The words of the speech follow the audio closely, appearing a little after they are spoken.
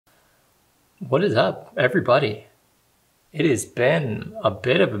What is up, everybody? It has been a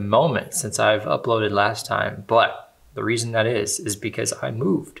bit of a moment since I've uploaded last time, but the reason that is because I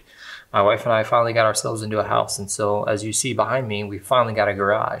moved. My wife and I finally got ourselves into a house, and so as you see behind me, we finally got a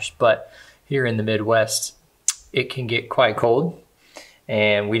garage. But here in the Midwest, it can get quite cold,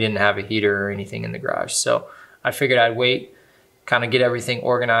 and we didn't have a heater or anything in the garage. So I figured I'd wait, kind of get everything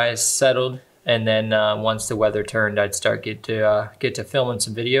organized, settled, and then once the weather turned, I'd start get to filming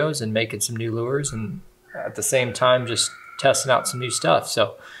some videos and making some new lures, and at the same time just testing out some new stuff.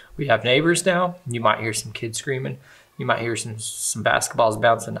 So we have neighbors now. You might hear some kids screaming. You might hear some basketballs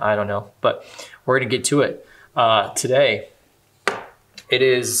bouncing. I don't know, but we're gonna get to it. Today, it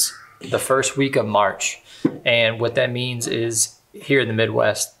is the first week of March, and what that means is here in the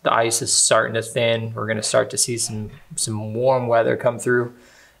Midwest, the ice is starting to thin. We're gonna start to see some warm weather come through,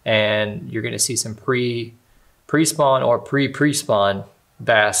 and you're gonna see some pre-spawn or pre-spawn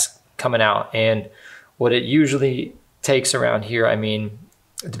bass coming out. And what it usually takes around here, I mean,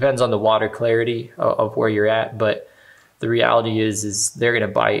 it depends on the water clarity of where you're at, but the reality is they're gonna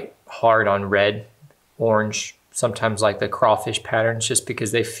bite hard on red, orange, sometimes like the crawfish patterns, just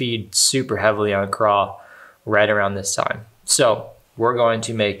because they feed super heavily on craw right around this time. So we're going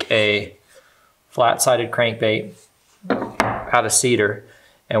to make a flat-sided crankbait out of cedar,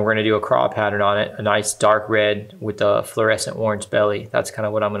 and we're gonna do a craw pattern on it, a nice dark red with a fluorescent orange belly. That's kind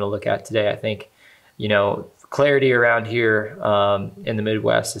of what I'm gonna look at today. I think, you know, clarity around here in the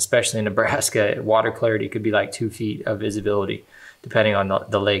Midwest, especially in Nebraska, water clarity could be like 2 feet of visibility, depending on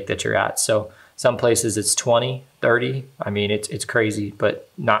the lake that you're at. So some places it's 20, 30. I mean, it's crazy, but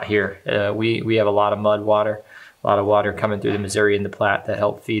not here. We have a lot of mud water, a lot of water coming through the Missouri and the Platte that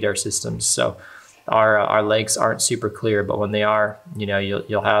help feed our systems. So our lakes aren't super clear, but when they are, you know,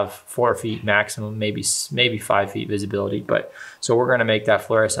 you'll have 4 feet maximum, maybe 5 feet visibility. But so we're gonna make that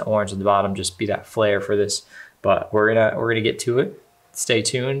fluorescent orange at the bottom just be that flare for this. But we're gonna get to it. Stay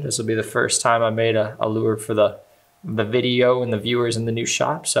tuned. This will be the first time I made a lure for the video and the viewers in the new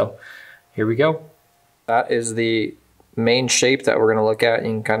shop. So here we go. That is the main shape that we're gonna look at. You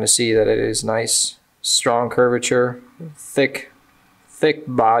can kind of see that it is nice, strong curvature, thick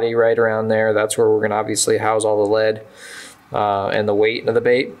body right around there. That's where we're gonna obviously house all the lead and the weight of the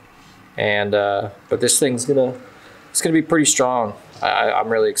bait. And but this thing's gonna be pretty strong. I'm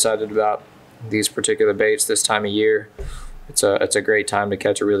really excited about these particular baits this time of year. It's a great time to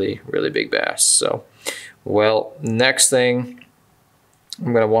catch a really big bass. So, well, next thing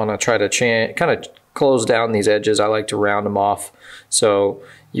I'm gonna want to try to kind of close down these edges. I like to round them off, so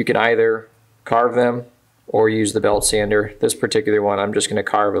you can either carve them or use the belt sander. This particular one, I'm just gonna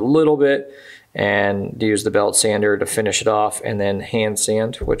carve a little bit and use the belt sander to finish it off, and then hand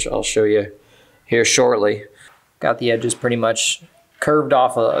sand, which I'll show you here shortly. Got the edges pretty much curved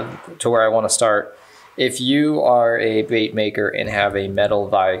off to where I want to start. If you are a bait maker and have a metal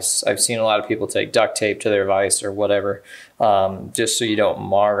vise, I've seen a lot of people take duct tape to their vise or whatever, just so you don't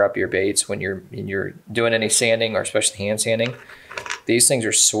mar up your baits when you're doing any sanding, or especially hand sanding. These things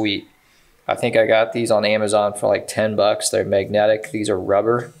are sweet. I think I got these on Amazon for like 10 bucks. They're magnetic. These are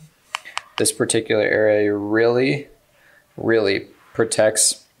rubber. This particular area really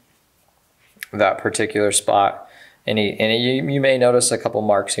protects that particular spot. And you may notice a couple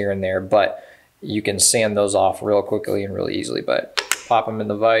marks here and there, but you can sand those off real quickly and really easily. But pop them in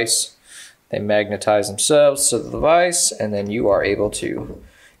the vise, they magnetize themselves to the vise, and then you are able to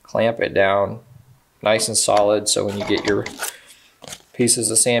clamp it down nice and solid. So when you get your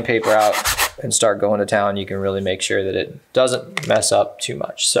pieces of sandpaper out and start going to town, you can really make sure that it doesn't mess up too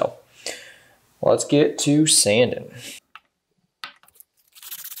much. So let's get to sanding.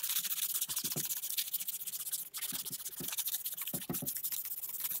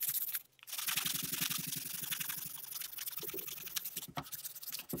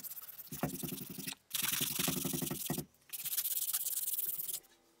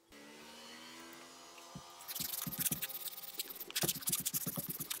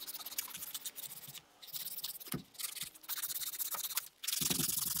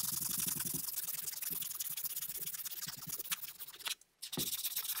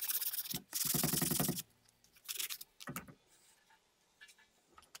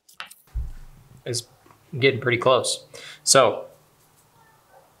 Is getting pretty close. So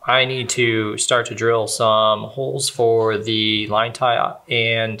I need to start to drill some holes for the line tie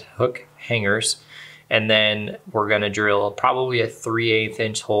and hook hangers, and then we're going to drill probably a 3/8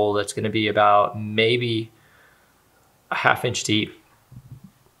 inch hole that's going to be about maybe a 1/2 inch deep.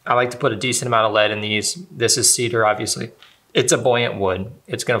 I like to put a decent amount of lead in these. This is cedar, obviously. It's a buoyant wood.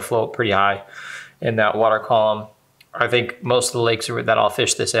 It's going to float pretty high in that water column. I think most of the lakes that I'll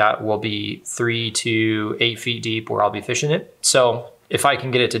fish this at will be 3 to 8 feet deep where I'll be fishing it. So if I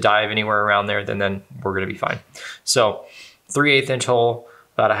can get it to dive anywhere around there, then we're gonna be fine. So 3/8 inch hole,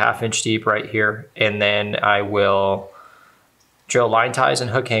 about a 1/2 inch deep right here. And then I will drill line ties and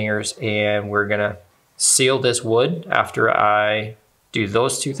hook hangers, and we're gonna seal this wood after I do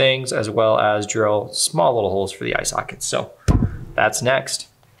those two things, as well as drill small little holes for the eye sockets. So that's next.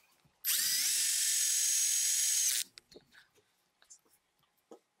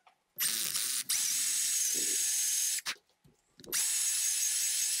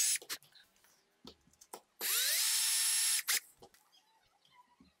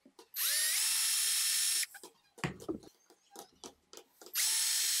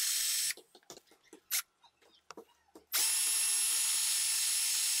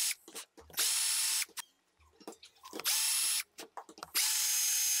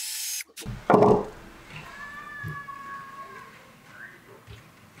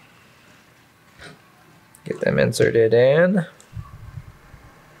 Get them inserted in.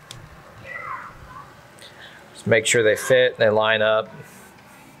 Just make sure they fit and they line up.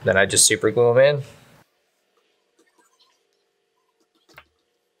 Then I just super glue them in.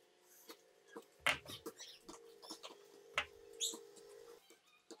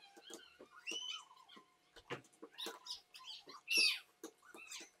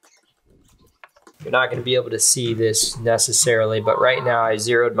 You're not going to be able to see this necessarily, but right now I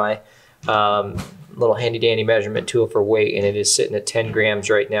zeroed my little handy dandy measurement tool for weight, and it is sitting at 10 grams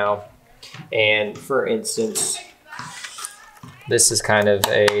right now. And for instance, this is kind of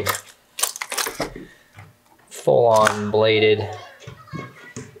a full-on bladed.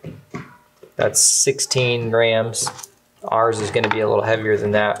 That's 16 grams. Ours is going to be a little heavier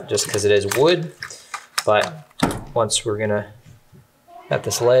than that just because it is wood, but once we're gonna got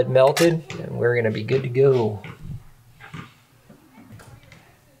this lead melted, and we're gonna be good to go.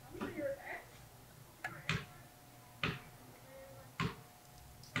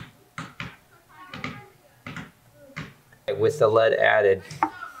 With the lead added,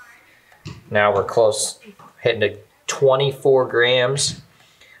 now we're close, hitting to 24 grams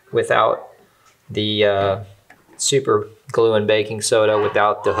without the super glue and baking soda,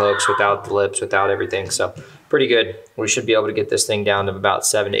 without the hooks, without the lips, without everything. So pretty good. We should be able to get this thing down to about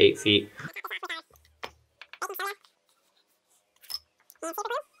 7 to 8 feet.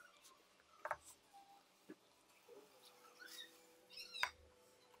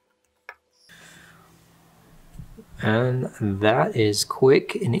 And that is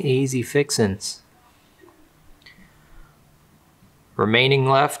quick and easy fixins. Remaining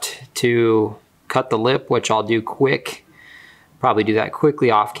left to cut the lip, which I'll do quick. Probably do that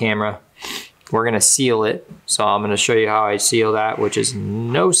quickly off camera. We're gonna seal it. So I'm gonna show you how I seal that, which is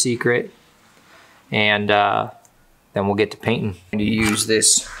no secret. And then we'll get to painting. I'm gonna use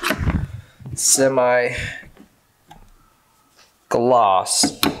this semi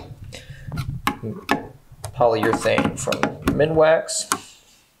gloss polyurethane from Minwax.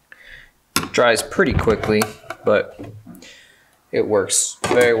 Dries pretty quickly, but it works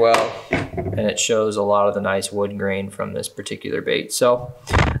very well, and it shows a lot of the nice wood grain from this particular bait. So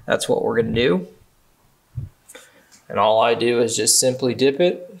that's what we're gonna do. And all I do is just simply dip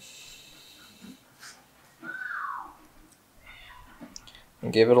it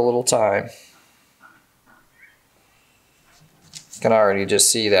and give it a little time. You can already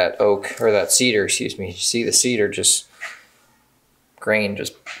just see that oak, or that cedar, excuse me. You see the cedar just, grain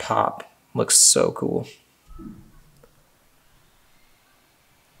just pop. Looks so cool.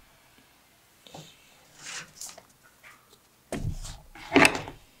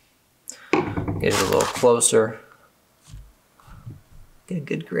 Get it a little closer. Get a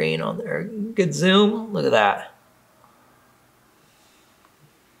good grain on there. Good zoom. Look at that.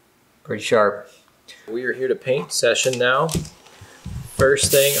 Pretty sharp. We are here to paint session now.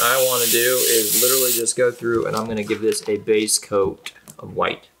 First thing I want to do is literally just go through, and I'm going to give this a base coat of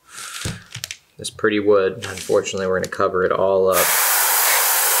white. This pretty wood, unfortunately, we're going to cover it all up.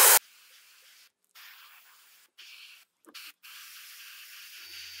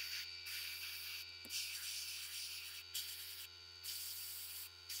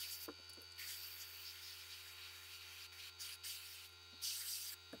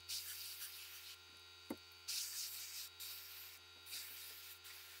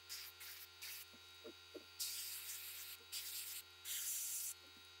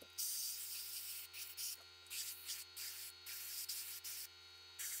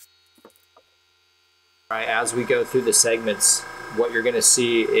 Alright, as we go through the segments, what you're going to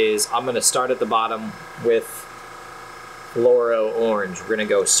see is I'm going to start at the bottom with fluoro orange. We're gonna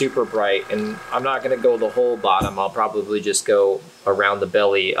go super bright, and I'm not gonna go the whole bottom. I'll probably just go around the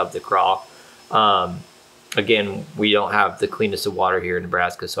belly of the craw. Again, we don't have the cleanest of water here in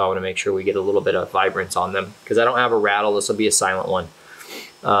Nebraska, so I wanna make sure we get a little bit of vibrance on them. Because I don't have a rattle, this will be a silent one.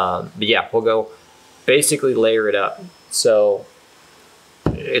 But yeah, we'll go basically layer it up. So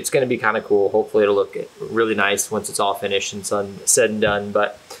it's gonna be kind of cool. Hopefully it'll look really nice once it's all finished and said and done.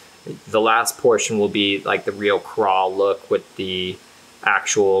 But the last portion will be like the real craw look with the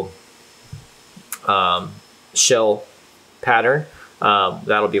actual shell pattern.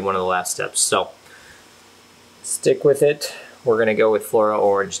 That'll be one of the last steps. So stick with it. We're gonna go with fluoro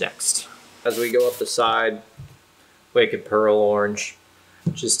orange next. As we go up the side, wicked pearl orange,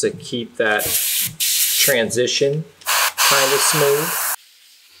 just to keep that transition kind of smooth.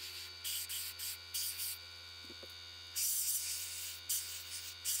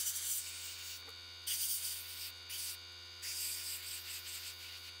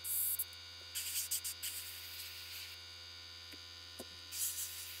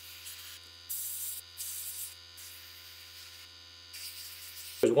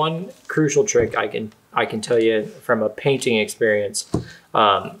 There's one crucial trick I can tell you from a painting experience,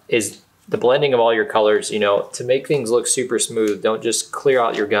 is the blending of all your colors. You know, to make things look super smooth, don't just clear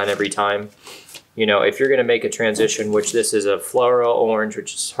out your gun every time. You know, if you're going to make a transition, which this is a fluoro orange,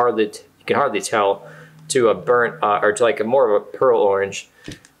 which is you can hardly tell, to a burnt or to like a more of a pearl orange.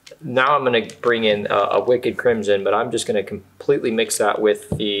 Now I'm going to bring in a wicked crimson, but I'm just going to completely mix that with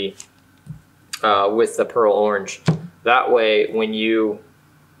the pearl orange. That way, when you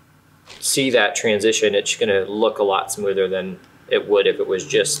see that transition, it's going to look a lot smoother than it would if it was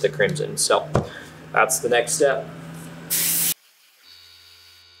just the crimson. So that's the next step.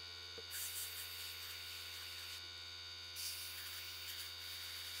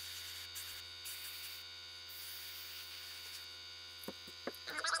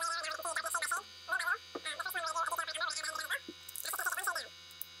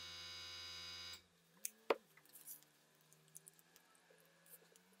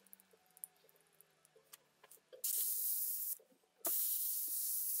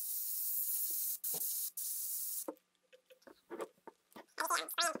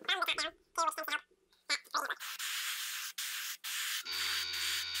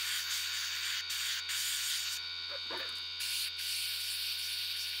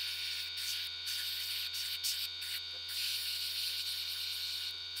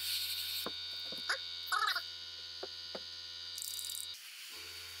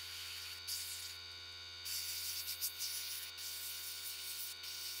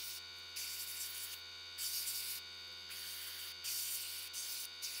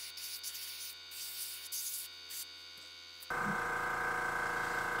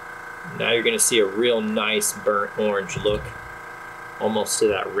 Now you're going to see a real nice burnt orange look, almost to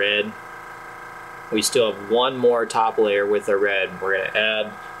that red. We still have one more top layer with the red. We're going to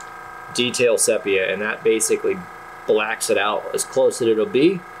add detail sepia, and that basically blacks it out as close as it'll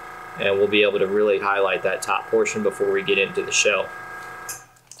be, and we'll be able to really highlight that top portion before we get into the shell.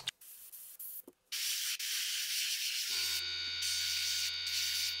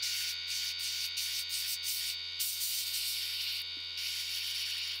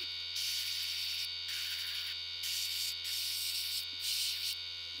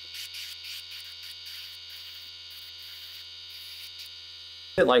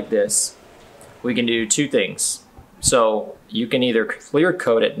 Like this, we can do two things. So you can either clear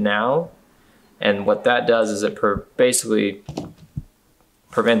coat it now, and what that does is it basically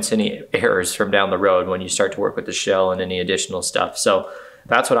prevents any errors from down the road when you start to work with the shell and any additional stuff. So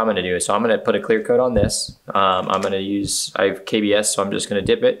that's what I'm going to do. So I'm going to put a clear coat on this. I have KBS, so I'm just going to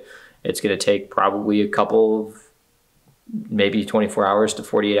dip it. It's going to take probably a couple, maybe 24 hours to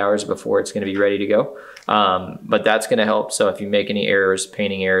 48 hours before it's going to be ready to go. But that's going to help. So if you make any errors,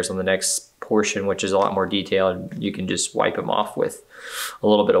 painting errors on the next portion, which is a lot more detailed, you can just wipe them off with a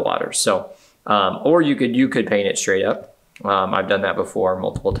little bit of water. So, or you could paint it straight up. I've done that before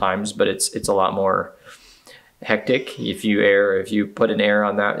multiple times, but it's a lot more hectic. If you put an error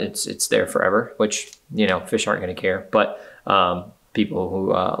on that, it's there forever, which, you know, fish aren't going to care. But people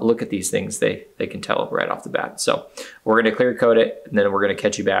who look at these things, they can tell right off the bat. So we're going to clear coat it, and then we're going to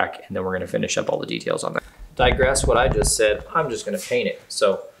catch you back, and then we're going to finish up all the details on that. Digress what I just said, I'm just going to paint it.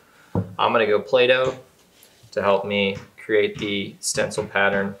 So I'm going to go Play-Doh to help me create the stencil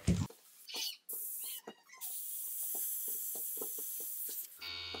pattern.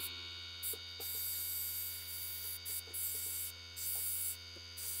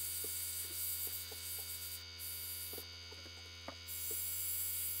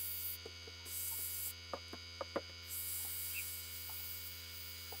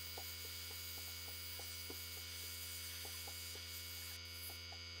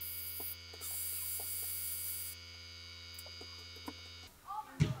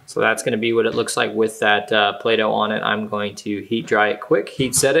 So that's gonna be what it looks like with that Play-Doh on it. I'm going to heat dry it quick,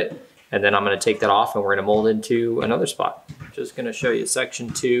 heat set it, and then I'm gonna take that off and we're gonna mold into another spot. Just gonna show you section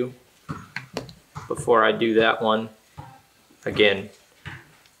 2 before I do that one. Again,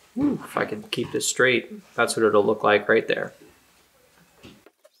 if I can keep this straight, that's what it'll look like right there.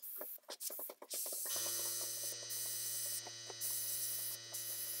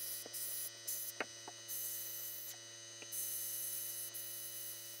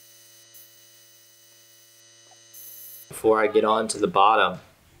 Before I get on to the bottom,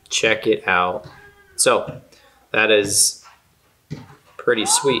 check it out. So that is pretty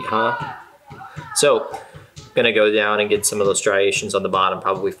sweet, huh? So I'm gonna go down and get some of those striations on the bottom,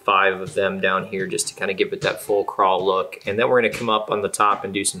 probably 5 of them down here, just to kind of give it that full crawl look. And then we're gonna come up on the top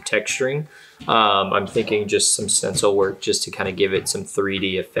and do some texturing. I'm thinking just some stencil work just to kind of give it some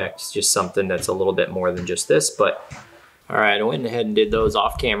 3D effects, just something that's a little bit more than just this. But all right, I went ahead and did those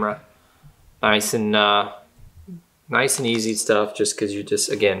off camera. Nice and easy stuff, just because you just,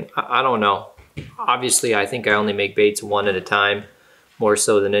 again, I don't know. Obviously, I think I only make baits one at a time, more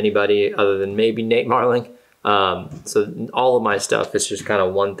so than anybody other than maybe Nate Marling. So all of my stuff is just kind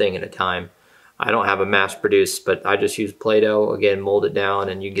of one thing at a time. I don't have a mass produced, but I just use Play-Doh, again, mold it down,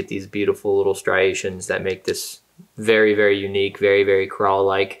 and you get these beautiful little striations that make this very, very unique, very, very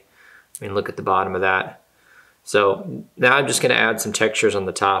crawl-like. I mean, look at the bottom of that. So now I'm just gonna add some textures on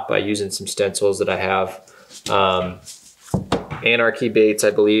the top by using some stencils that I have. Anarchy baits, I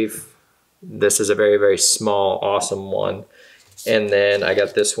believe. This is a very, very small, awesome one. And then I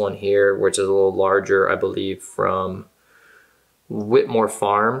got this one here, which is a little larger, I believe, from Whitmore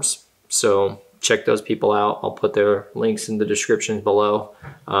Farms. So check those people out. I'll put their links in the description below.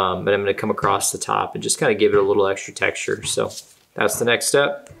 But I'm gonna come across the top and just kind of give it a little extra texture. So that's the next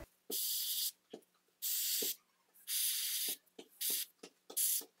step.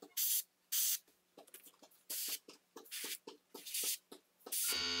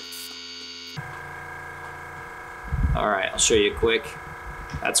 All right, I'll show you quick.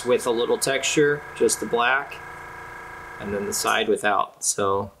 That's with a little texture, just the black, and then the side without.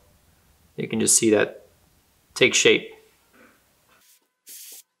 So you can just see that take shape.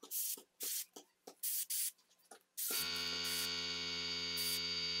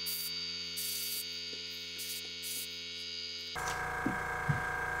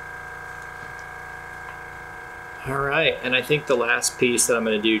 All right, and I think the last piece that I'm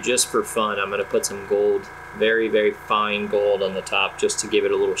gonna do just for fun, I'm gonna put some gold, very, very fine gold on the top just to give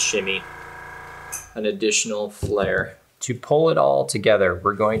it a little shimmy, an additional flare. To pull it all together,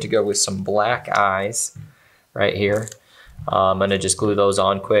 we're going to go with some black eyes right here. I'm gonna just glue those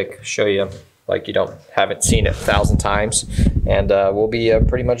on quick, show you like you haven't seen it 1,000 times, and we'll be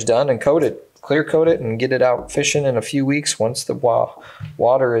pretty much done and coat it, clear coat it, and get it out fishing in a few weeks once the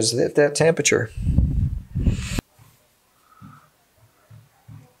water is at that temperature.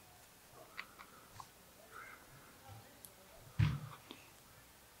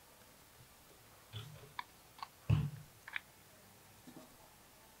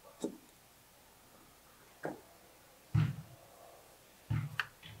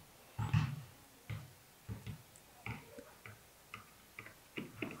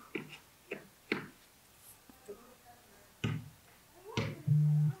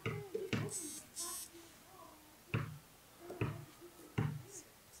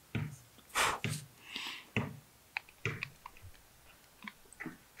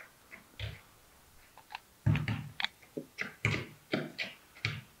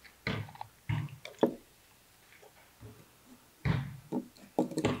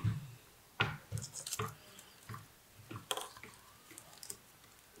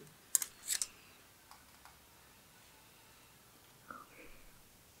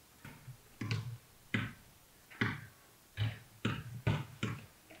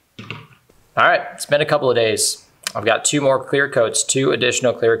 All right, it's been a couple of days. I've got 2 more clear coats, 2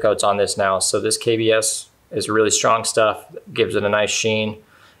 additional clear coats on this now. So this KBS is really strong stuff, gives it a nice sheen.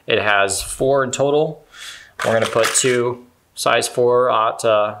 It has 4 in total. We're gonna put 2 size 4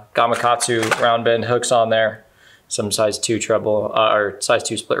 Gamakatsu round bend hooks on there, some size 2 treble, or size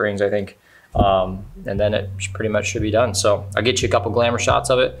 2 split rings, I think. And then it pretty much should be done. So I'll get you a couple glamour shots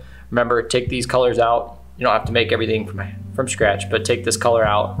of it. Remember, take these colors out. You don't have to make everything from scratch, but take this color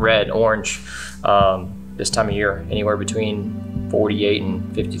out, red, orange, this time of year, anywhere between 48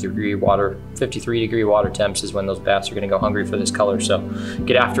 and 53 degree water temps is when those bass are gonna go hungry for this color. So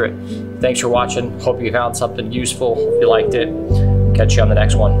get after it. Thanks for watching. Hope you found something useful. Hope you liked it. Catch you on the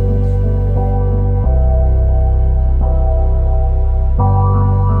next one.